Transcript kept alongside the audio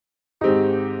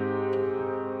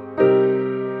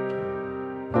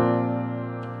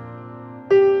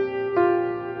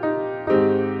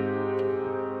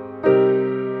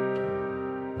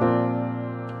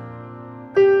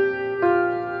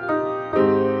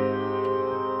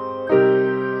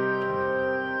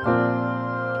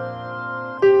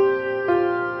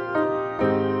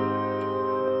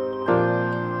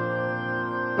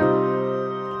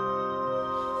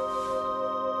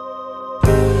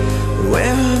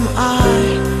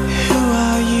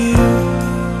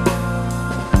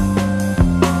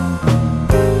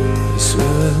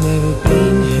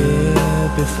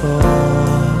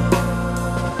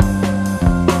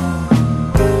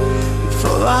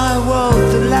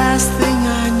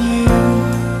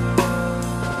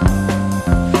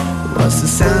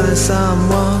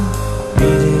someone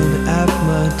beating at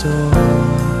my door.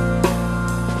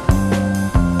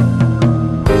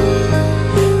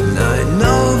 And I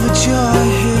know that you're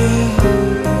here,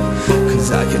 'cause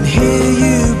I can hear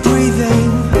you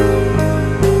breathing.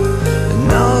 I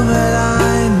know that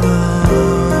I know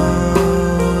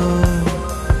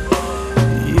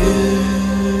you.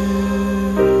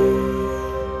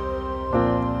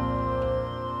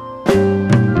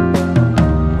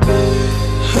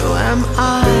 Who am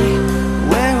I?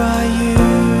 Where are you?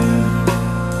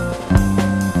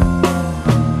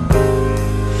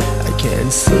 I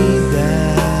can't see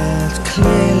that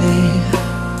clearly.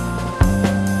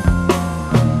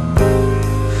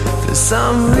 For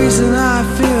some reason I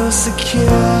feel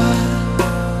secure,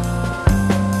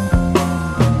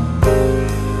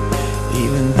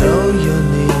 even though you're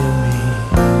near me.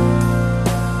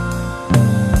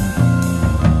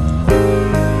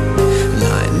 And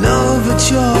I know that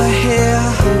you're here,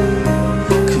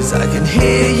 'cause I can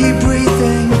hear you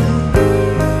breathing.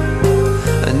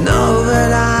 I know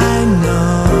that I know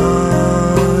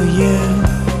you.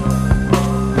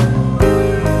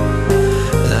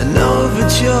 And I know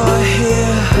that you're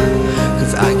here,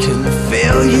 'cause I can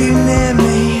feel you near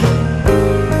me.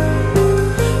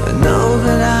 I know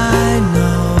that I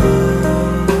know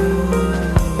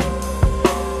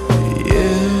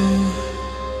you.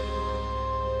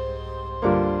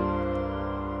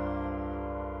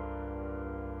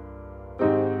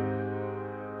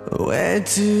 Where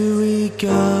do we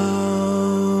go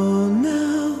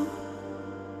now?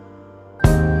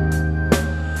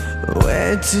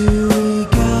 Where do we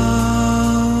go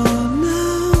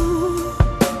now?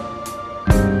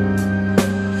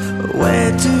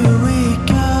 Where do we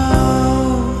go?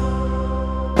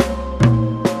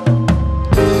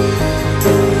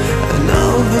 I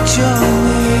know that you're